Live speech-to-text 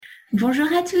Bonjour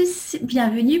à tous,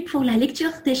 bienvenue pour la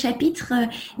lecture des chapitres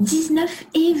 19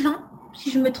 et 20,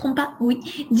 si je ne me trompe pas,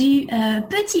 oui, du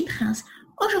Petit Prince.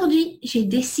 Aujourd'hui, j'ai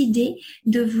décidé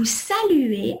de vous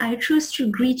saluer, I chose to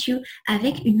greet you,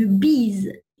 avec une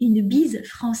bise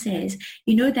française.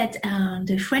 You know that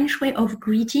the French way of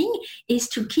greeting is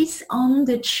to kiss on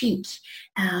the cheek,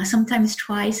 sometimes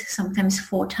twice, sometimes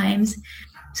 4 times.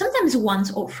 Sometimes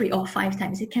once or 3 or 5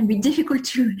 times. It can be difficult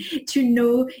to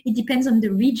know. It depends on the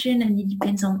region and it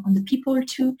depends on the people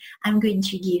too. I'm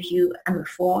a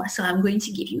 4, so I'm going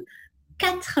to give you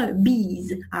 4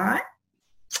 bises. All right?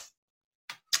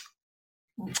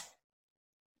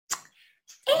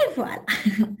 Et voilà.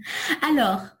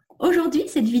 Alors, aujourd'hui,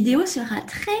 cette vidéo sera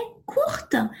très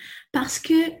courte parce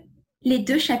que les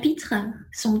 2 chapitres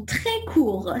sont très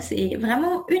courts. C'est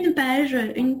vraiment une page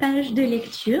de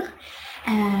lecture.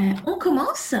 On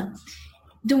commence.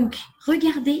 Donc,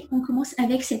 regardez, on commence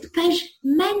avec cette page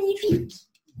magnifique.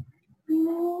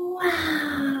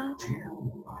 Wow,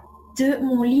 de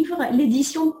mon livre,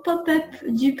 l'édition pop-up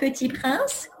du Petit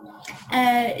Prince.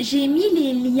 J'ai mis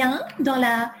les liens dans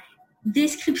la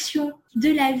description de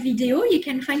la vidéo. You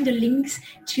can find the links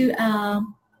to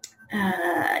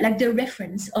like the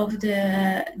reference of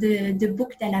the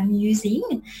book that I'm using,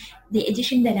 the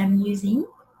edition that I'm using.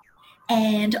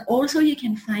 And also you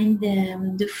can find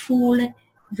the full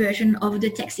version of the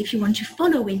text if you want to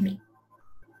follow with me.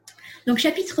 Donc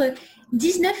chapitres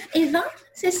 19 et 20,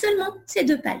 c'est seulement ces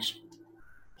 2 pages.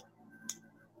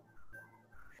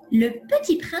 Le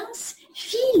Petit Prince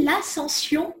fit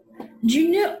l'ascension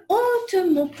d'une haute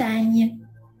montagne.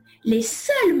 Les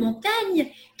seules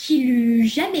montagnes qu'il eût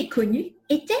jamais connues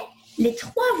étaient les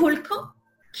 3 volcans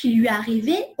qui lui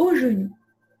arrivaient aux genoux.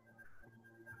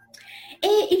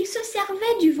 Et il se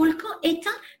servait du volcan éteint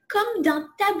comme d'un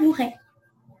tabouret.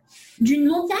 D'une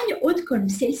montagne haute comme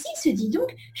celle-ci, se dit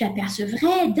donc,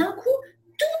 j'apercevrais d'un coup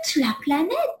toute la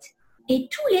planète et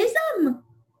tous les hommes.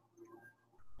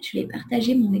 Je vais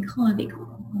partager mon écran avec vous.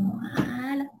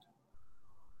 Voilà.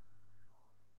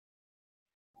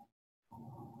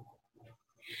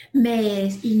 Mais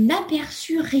il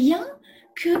n'aperçut rien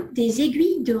que des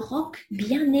aiguilles de roc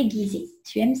bien aiguisées.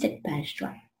 Tu aimes cette page, toi?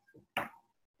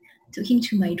 Talking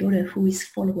to my daughter who is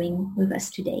following with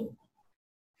us today.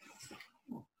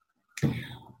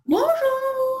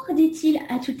 Bonjour, dit-il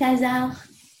à tout hasard.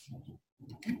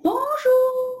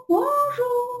 Bonjour,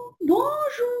 bonjour,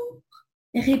 bonjour,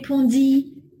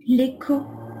 répondit l'écho.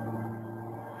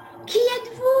 Qui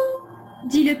êtes-vous?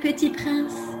 Dit le Petit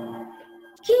Prince.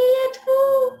 Qui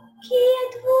êtes-vous? Qui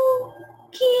êtes-vous?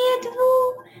 Qui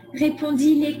êtes-vous?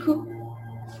 Répondit l'écho.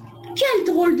 Quelle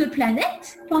drôle de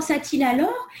planète, pensa-t-il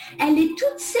alors. Elle est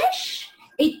toute sèche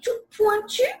et toute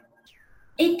pointue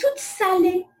et toute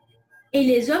salée. Et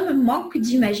les hommes manquent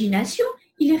d'imagination,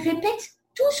 ils répètent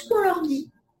tout ce qu'on leur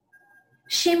dit.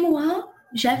 Chez moi,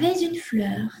 j'avais une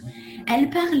fleur. Elle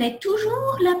parlait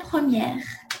toujours la première.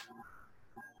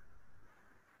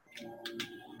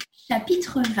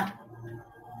 Chapitre 20.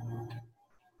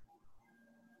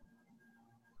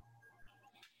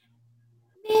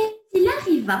 Mais il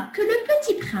arriva que le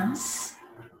Petit Prince...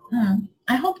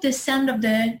 I hope the sound of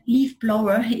the leaf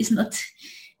blower is not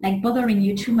like bothering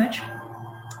you too much.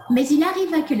 Mais il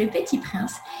arriva que le Petit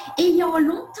Prince, ayant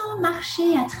longtemps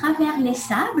marché à travers les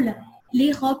sables,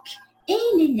 les rocs et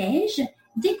les neiges,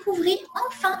 découvrit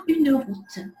enfin une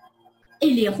route.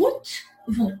 Et les routes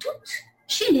vont toutes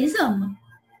chez les hommes.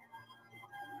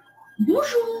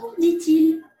 Bonjour,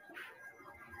 dit-il.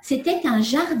 C'était un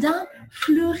jardin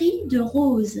fleuri de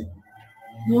roses.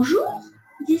 Bonjour,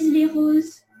 disent les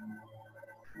roses.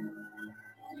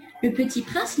 Le Petit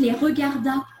Prince les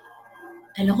regarda.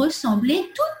 Elles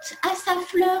ressemblaient toutes à sa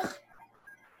fleur.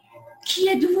 Qui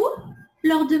êtes-vous?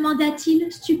 Leur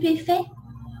demanda-t-il, stupéfait.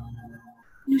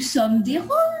 Nous sommes des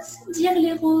roses, dirent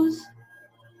les roses.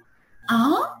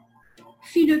 Ah,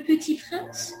 fit le Petit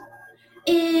Prince,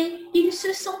 et il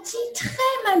se sentit très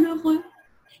malheureux.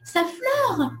 Sa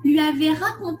fleur lui avait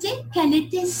raconté qu'elle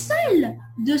était seule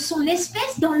de son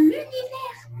espèce dans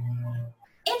l'univers.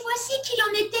 Et voici qu'il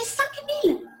en était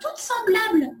 5000, toutes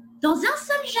semblables, dans un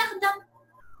seul jardin.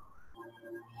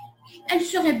 Elle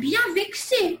serait bien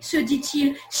vexée, se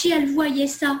dit-il, si elle voyait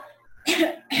ça.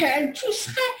 Elle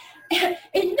tousserait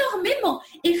énormément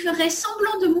et ferait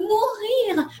semblant de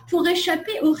mourir pour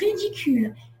échapper au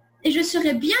ridicule. Et je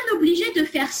serais bien obligée de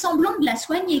faire semblant de la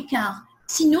soigner, car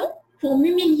sinon, pour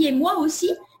m'humilier moi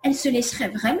aussi, elle se laisserait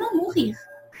vraiment mourir.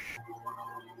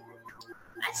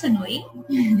 That's annoying.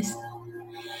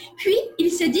 Puis,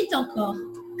 il se dit encore,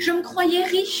 je me croyais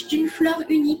riche d'une fleur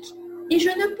unique et je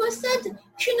ne possède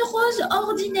qu'une rose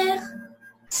ordinaire.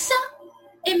 Ça,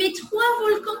 et mes 3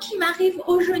 volcans qui m'arrivent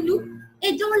aux genoux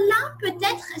et dont l'un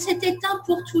peut-être s'est éteint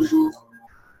pour toujours.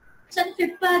 Ça ne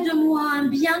fait pas de moi un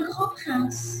bien grand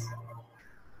prince.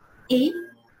 Et,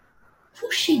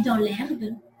 couché dans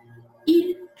l'herbe,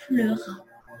 il pleura.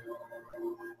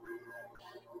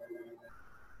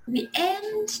 We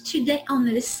end today on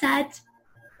a sad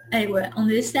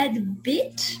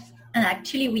bit, and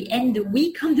actually we end the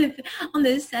week on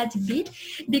the sad bit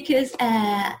because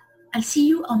I'll see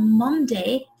you on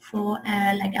Monday for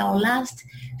like our last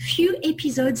few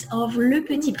episodes of Le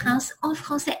Petit Prince en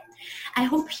français. I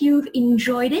hope you've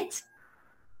enjoyed it,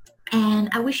 and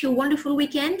I wish you a wonderful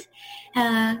weekend.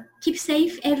 Keep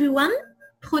safe, everyone.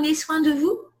 Prenez soin de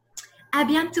vous. À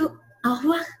bientôt. Au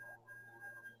revoir.